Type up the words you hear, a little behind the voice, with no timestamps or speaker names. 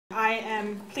I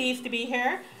am pleased to be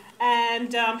here,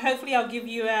 and hopefully I'll give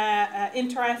you an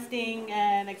interesting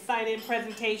and exciting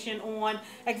presentation on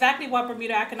exactly what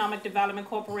Bermuda Economic Development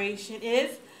Corporation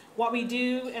is, what we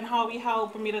do, and how we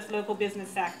help Bermuda's local business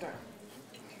sector.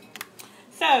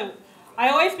 So, I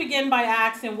always begin by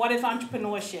asking, what is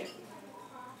entrepreneurship?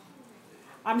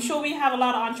 I'm sure we have a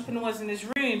lot of entrepreneurs in this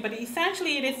room, but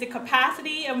essentially it is the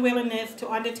capacity and willingness to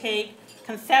undertake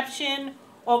conception,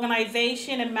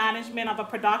 organization, and management of a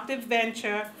productive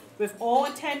venture with all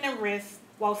attendant risks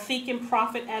while seeking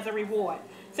profit as a reward.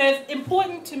 So it's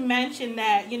important to mention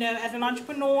that, as an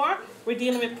entrepreneur, we're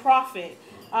dealing with profit.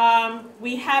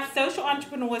 We have social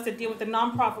entrepreneurs that deal with the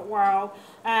nonprofit world,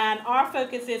 and our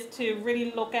focus is to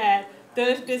really look at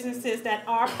those businesses that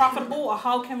are profitable, or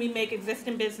how can we make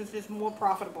existing businesses more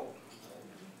profitable.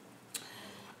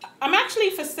 I'm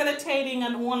actually facilitating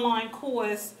an online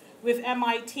course with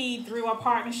MIT through a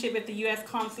partnership with the U.S.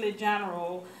 Consulate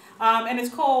General, and it's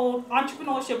called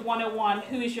Entrepreneurship 101,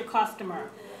 Who is Your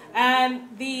Customer?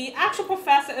 And the actual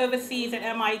professor overseas at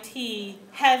MIT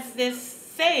has this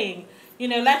saying,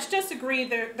 let's just agree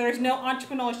there's no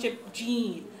entrepreneurship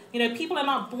gene. People are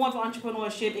not born with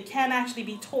entrepreneurship. It can actually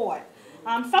be taught.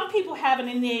 Some people have an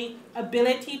innate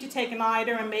ability to take an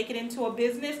idea and make it into a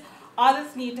business.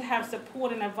 Others need to have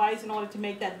support and advice in order to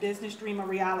make that business dream a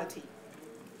reality.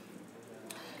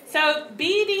 So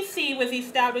BDC was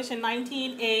established in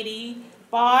 1980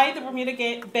 by the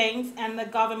Bermuda banks and the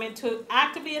government to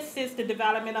actively assist the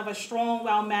development of a strong,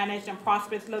 well-managed, and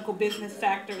prosperous local business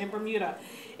sector in Bermuda.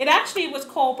 It actually was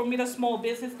called Bermuda Small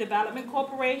Business Development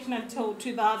Corporation until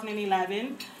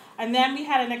 2011. And then we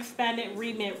had an expanded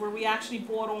remit where we actually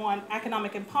brought on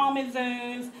economic empowerment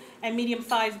zones and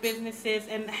medium-sized businesses,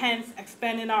 and hence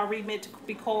expanding our remit to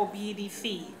be called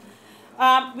BDC.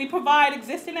 We provide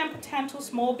existing and potential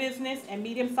small business and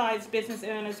medium-sized business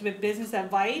owners with business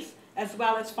advice as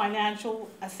well as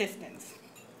financial assistance.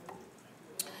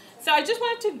 So I just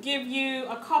wanted to give you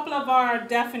a couple of our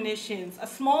definitions. A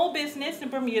small business in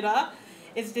Bermuda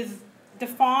is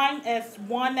defined as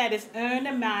one that is owned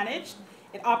and managed.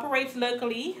 It operates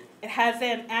locally. It has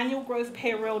an annual gross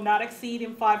payroll not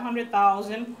exceeding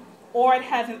 $500,000, or it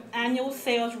has an annual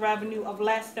sales revenue of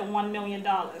less than $1 million.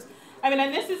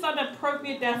 And this is an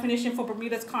appropriate definition for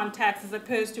Bermuda's context as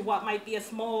opposed to what might be a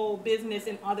small business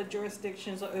in other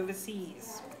jurisdictions or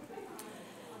overseas.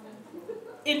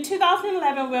 In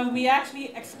 2011, when we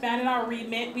actually expanded our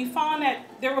remit, we found that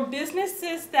there were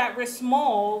businesses that were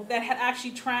small that had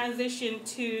actually transitioned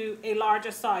to a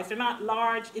larger size. They're not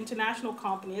large international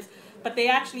companies, but they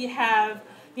actually have,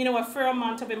 a fair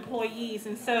amount of employees.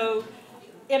 And so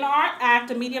in our act,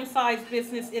 a medium-sized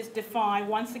business is defined,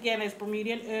 once again, as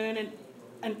Bermudian-owned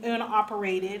and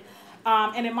owner-operated,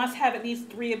 and it must have at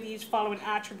least 3 of these following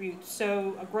attributes.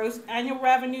 So a gross annual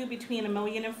revenue between $1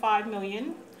 million and $5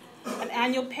 million, an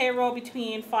annual payroll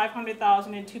between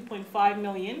 $500,000 and $2.5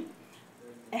 million.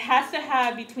 It has to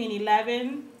have between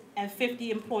 11 and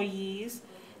 50 employees.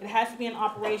 It has to be in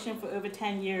operation for over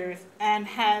 10 years and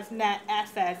has net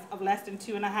assets of less than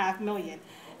 $2.5 million.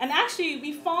 And actually,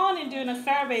 we found in doing a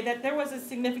survey that there was a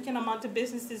significant amount of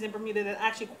businesses in Bermuda that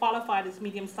actually qualified as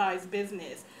medium-sized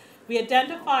business. We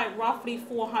identified roughly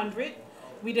 400.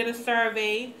 We did a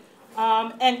survey.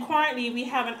 And currently, we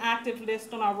have an active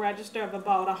list on our register of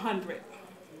about 100.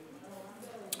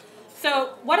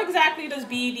 So what exactly does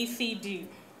BDC do?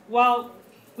 Well,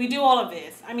 we do all of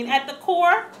this. At the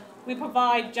core, we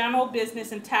provide general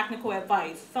business and technical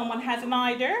advice. Someone has an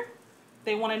idea.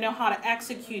 They want to know how to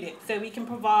execute it. So we can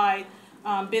provide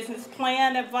business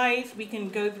plan advice. We can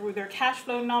go through their cash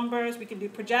flow numbers. We can do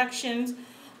projections.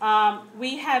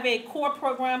 We have a core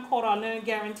program called our Loan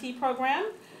Guarantee Program,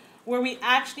 where we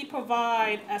actually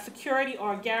provide a security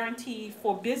or a guarantee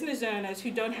for business owners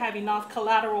who don't have enough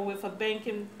collateral with a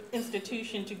banking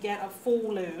institution to get a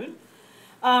full loan.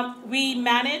 We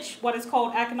manage what is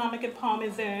called economic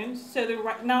empowerment zones. So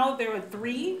right now there are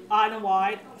 3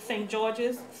 island-wide: St.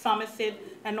 George's, Somerset,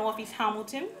 and Northeast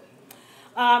Hamilton.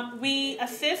 We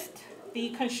assist the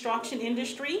construction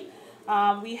industry.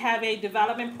 We have a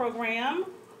development program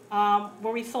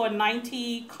where we saw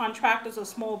 90 contractors or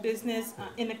small business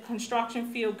in the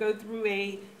construction field go through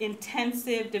an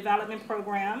intensive development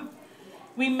program.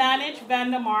 We manage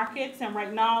vendor markets, and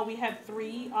right now we have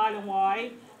 3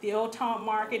 island-wide: the Old Town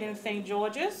Market in St.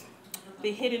 George's,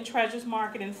 the Hidden Treasures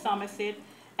Market in Somerset,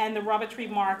 and the Rotary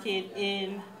Market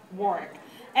in Warwick.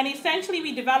 And essentially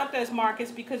we developed those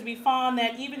markets because we found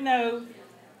that even though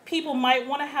people might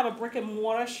want to have a brick and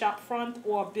mortar shop front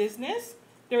or business,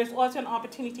 there is also an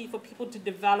opportunity for people to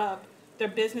develop their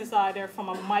business idea from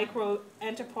a micro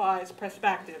enterprise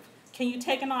perspective. can you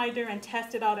take an idea and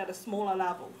test it out at a smaller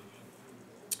level?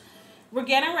 We're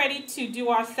getting ready to do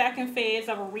our second phase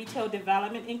of a retail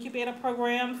development incubator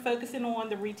program, focusing on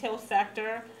the retail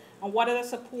sector and what are the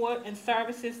support and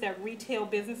services that retail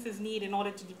businesses need in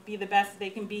order to be the best they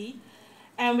can be.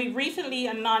 And we recently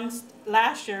announced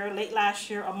late last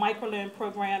year, a microloan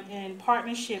program in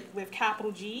partnership with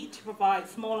Capital G to provide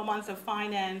small amounts of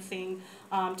financing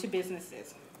to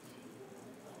businesses.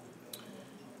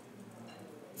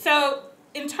 So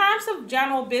in terms of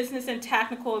general business and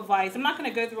technical advice, I'm not going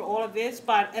to go through all of this,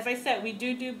 but as I said, we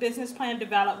do business plan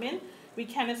development. We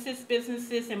can assist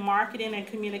businesses in marketing and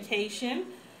communication.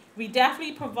 We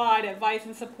definitely provide advice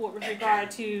and support with regard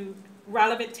to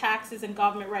relevant taxes and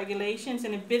government regulations.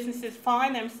 And if businesses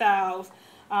find themselves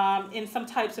in some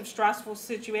types of stressful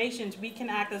situations, we can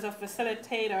act as a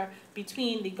facilitator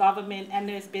between the government and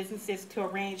those businesses to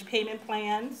arrange payment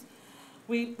plans.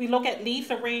 We look at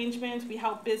lease arrangements. We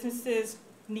help businesses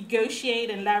negotiate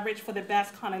and leverage for the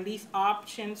best kind of lease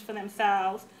options for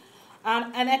themselves.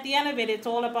 And at the end of it, it's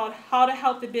all about how to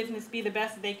help the business be the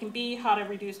best that they can be, how to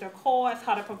reduce their costs,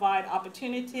 how to provide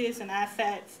opportunities and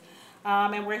assets.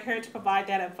 And we're here to provide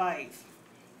that advice.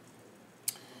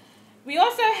 We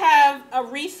also have a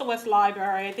resource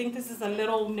library. I think this is a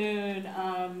little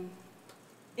known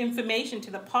information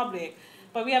to the public,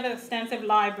 but we have an extensive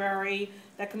library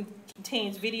that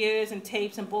contains videos and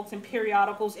tapes and books and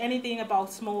periodicals, anything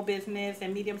about small business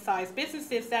and medium-sized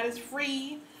businesses that is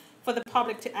free for the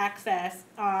public to access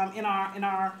in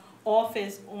our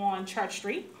office on Church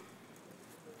Street.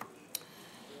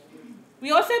 We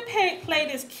also play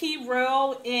this key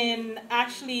role in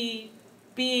actually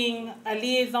being a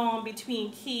liaison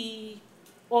between key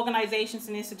organizations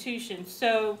and institutions.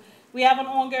 So we have an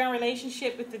ongoing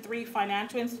relationship with the 3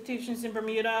 financial institutions in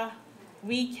Bermuda.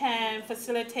 We can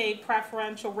facilitate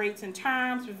preferential rates and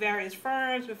terms with various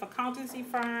firms, with accountancy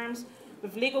firms,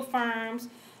 with legal firms,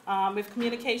 with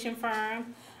communication firms.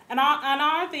 And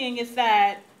our thing is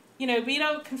that, you know, we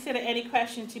don't consider any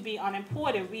question to be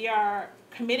unimportant. We are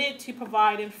committed to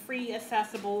providing free,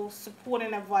 accessible support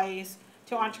and advice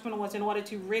to entrepreneurs in order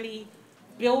to really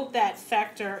build that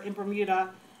sector in Bermuda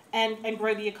and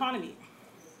grow the economy.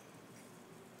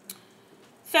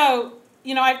 So,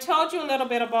 you know, I've told you a little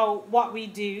bit about what we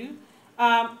do.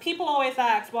 People always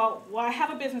ask, well, I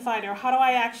have a business idea. How do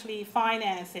I actually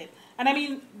finance it? And I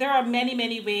mean, there are many,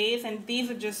 many ways, and these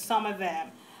are just some of them.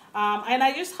 And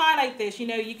I just highlight this. You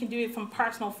know, you can do it from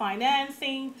personal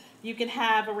financing. You can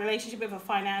have a relationship with a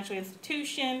financial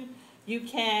institution. You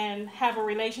can have a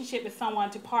relationship with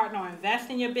someone to partner or invest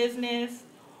in your business.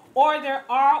 Or there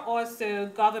are also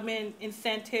government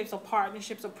incentives or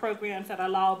partnerships or programs that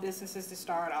allow businesses to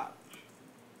start up.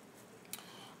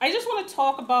 I just want to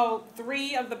talk about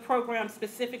 3 of the programs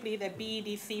specifically that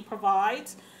BEDC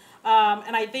provides.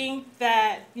 And I think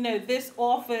that, you know, this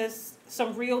offers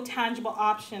some real tangible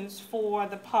options for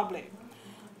the public.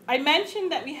 I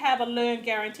mentioned that we have a loan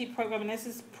guarantee program, and this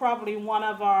is probably one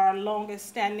of our longest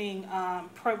standing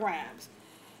programs.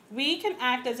 We can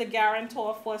act as a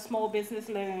guarantor for a small business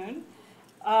loan,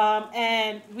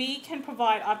 and we can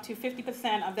provide up to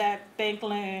 50% of that bank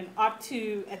loan up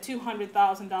to a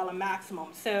 $200,000 maximum.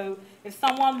 So if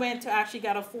someone went to actually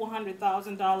get a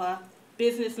 $400,000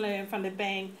 business loan from the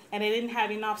bank and they didn't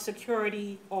have enough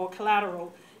security or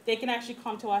collateral, they can actually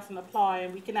come to us and apply,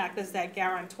 and we can act as that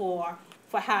guarantor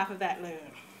for half of that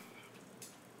loan.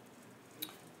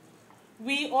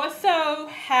 We also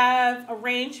have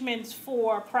arrangements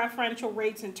for preferential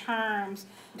rates and terms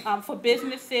for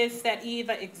businesses that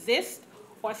either exist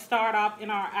or start up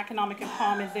in our economic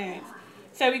empowerment zones.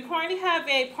 So we currently have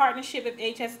a partnership with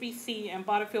HSBC and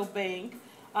Butterfield Bank,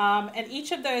 and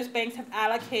each of those banks have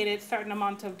allocated certain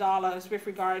amounts of dollars with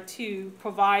regard to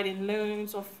providing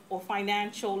loans or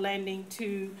financial lending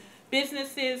to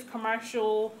businesses,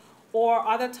 commercial, or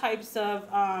other types of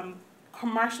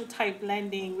commercial type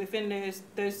lending within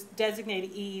those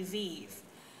designated EEZs.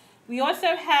 We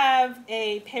also have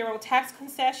a payroll tax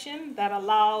concession that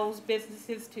allows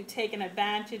businesses to take an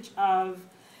advantage of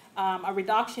a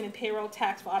reduction in payroll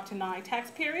tax for up to 9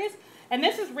 tax periods. And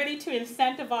this is really to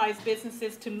incentivize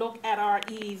businesses to look at our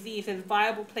EEZs as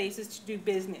viable places to do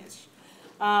business.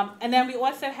 And then we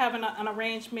also have an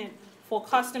arrangement for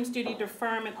customs duty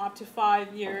deferment up to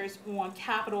 5 years on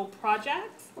capital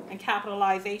projects and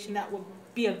capitalization that would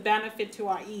be a benefit to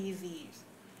our EEZs.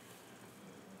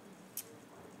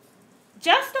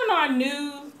 Just on our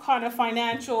new kind of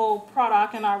financial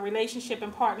product and our relationship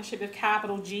and partnership with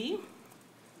Capital G,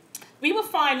 we were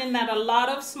finding that a lot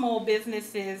of small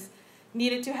businesses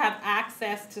needed to have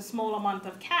access to small amounts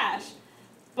of cash,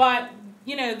 but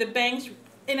you know, the banks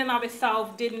in and of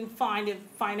itself didn't find it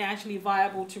financially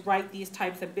viable to write these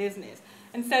types of business.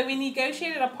 And so we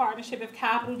negotiated a partnership with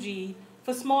Capital G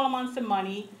for small amounts of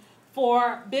money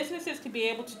for businesses to be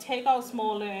able to take out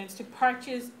small loans to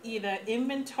purchase either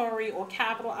inventory or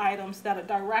capital items that are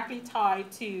directly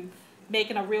tied to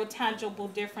making a real tangible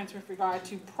difference with regard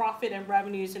to profit and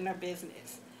revenues in their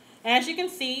business. And as you can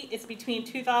see, it's between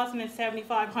 $2,000 and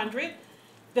 $7,500.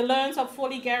 The loans are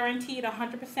fully guaranteed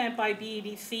 100% by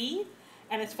BEDC,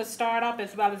 and it's for startup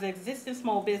as well as existing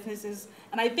small businesses.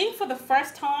 And I think for the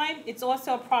first time, it's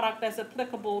also a product that's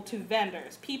applicable to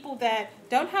vendors, people that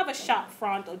don't have a shop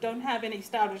front or don't have an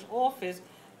established office,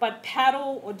 but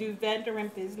peddle or do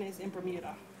vendoring business in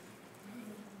Bermuda.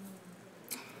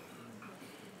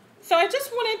 So I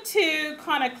just wanted to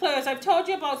kind of close. I've told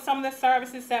you about some of the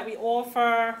services that we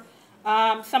offer,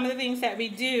 some of the things that we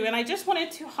do, and I just wanted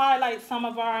to highlight some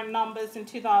of our numbers in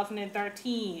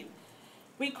 2013.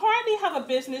 We currently have a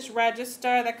business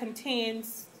register that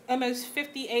contains almost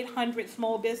 5,800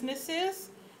 small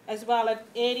businesses, as well as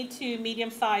 82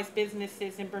 medium-sized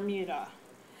businesses in Bermuda.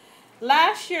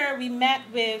 Last year, we met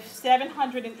with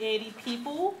 780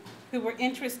 people who were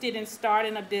interested in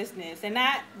starting a business, and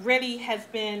that really has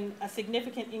been a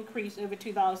significant increase over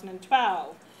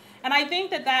 2012. And I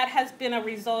think that that has been a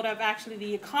result of actually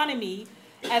the economy.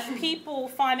 As people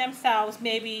find themselves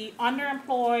maybe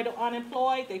underemployed or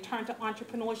unemployed, they turn to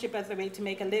entrepreneurship as a way to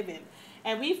make a living.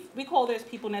 And we call those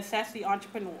people necessity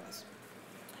entrepreneurs.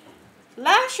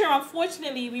 Last year,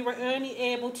 unfortunately, we were only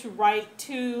able to write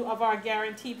 2 of our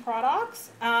guarantee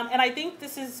products. And I think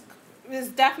this is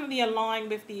definitely aligned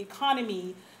with the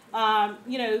economy.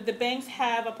 You know, the banks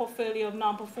have a portfolio of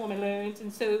non-performing loans,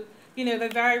 and so, you know, they're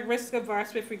very risk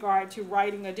averse with regard to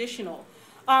writing additional.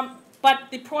 But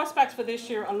the prospects for this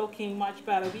year are looking much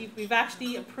better. We've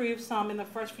actually approved some in the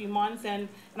first few months, and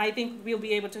I think we'll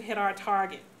be able to hit our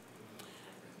target.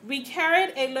 We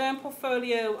carried a loan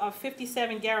portfolio of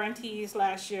 57 guarantees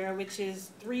last year, which is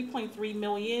 $3.3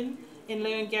 million in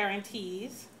loan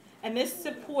guarantees. And this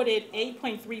supported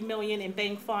 $8.3 million in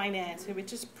bank finance,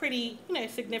 which is pretty, you know,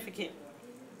 significant.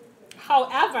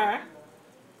 However,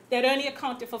 that only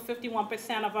accounted for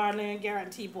 51% of our loan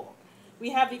guarantee book. We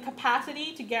have the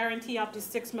capacity to guarantee up to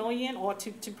 $6 million or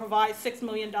to provide $6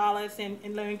 million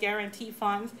in loan guarantee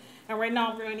funds, and right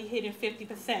now we're only hitting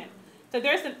 50%. So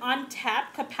there's an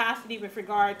untapped capacity with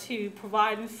regard to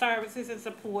providing services and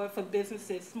support for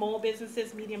businesses, small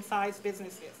businesses, medium-sized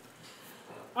businesses.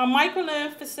 Our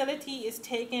microloan facility is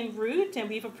taking root, and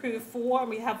we've approved 4, and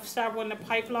we have several in the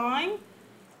pipeline.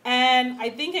 And I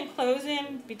think in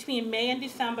closing, between May and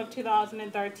December of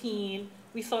 2013,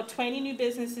 we saw 20 new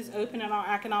businesses open in our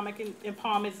economic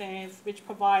empowerment zones, which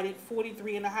provided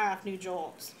 43.5 new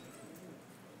jobs.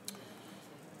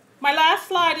 My last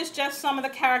slide is just some of the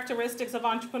characteristics of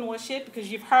entrepreneurship,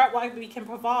 because you've heard what we can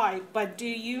provide, but do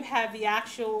you have the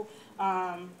actual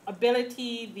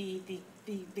ability,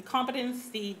 the competence,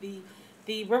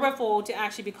 the wherewithal to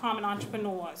actually become an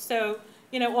entrepreneur? So,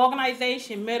 you know,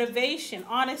 organization, motivation,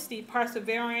 honesty,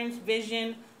 perseverance,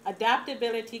 vision,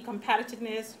 adaptability,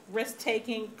 competitiveness,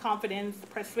 risk-taking, confidence,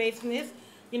 persuasiveness.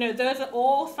 You know, those are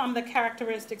all some of the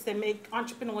characteristics that make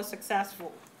entrepreneurs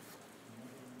successful.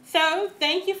 So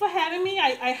thank you for having me.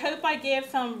 I hope I gave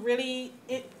some really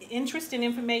interesting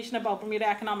information about Bermuda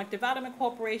Economic Development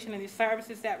Corporation and the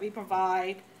services that we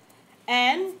provide.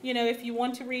 And, you know, if you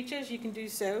want to reach us, you can do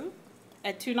so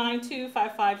at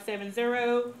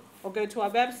 292-5570, or go to our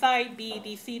website,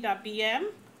 bedc.bm,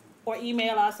 or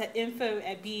email us at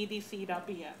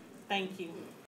info@bedc.bm. Thank you.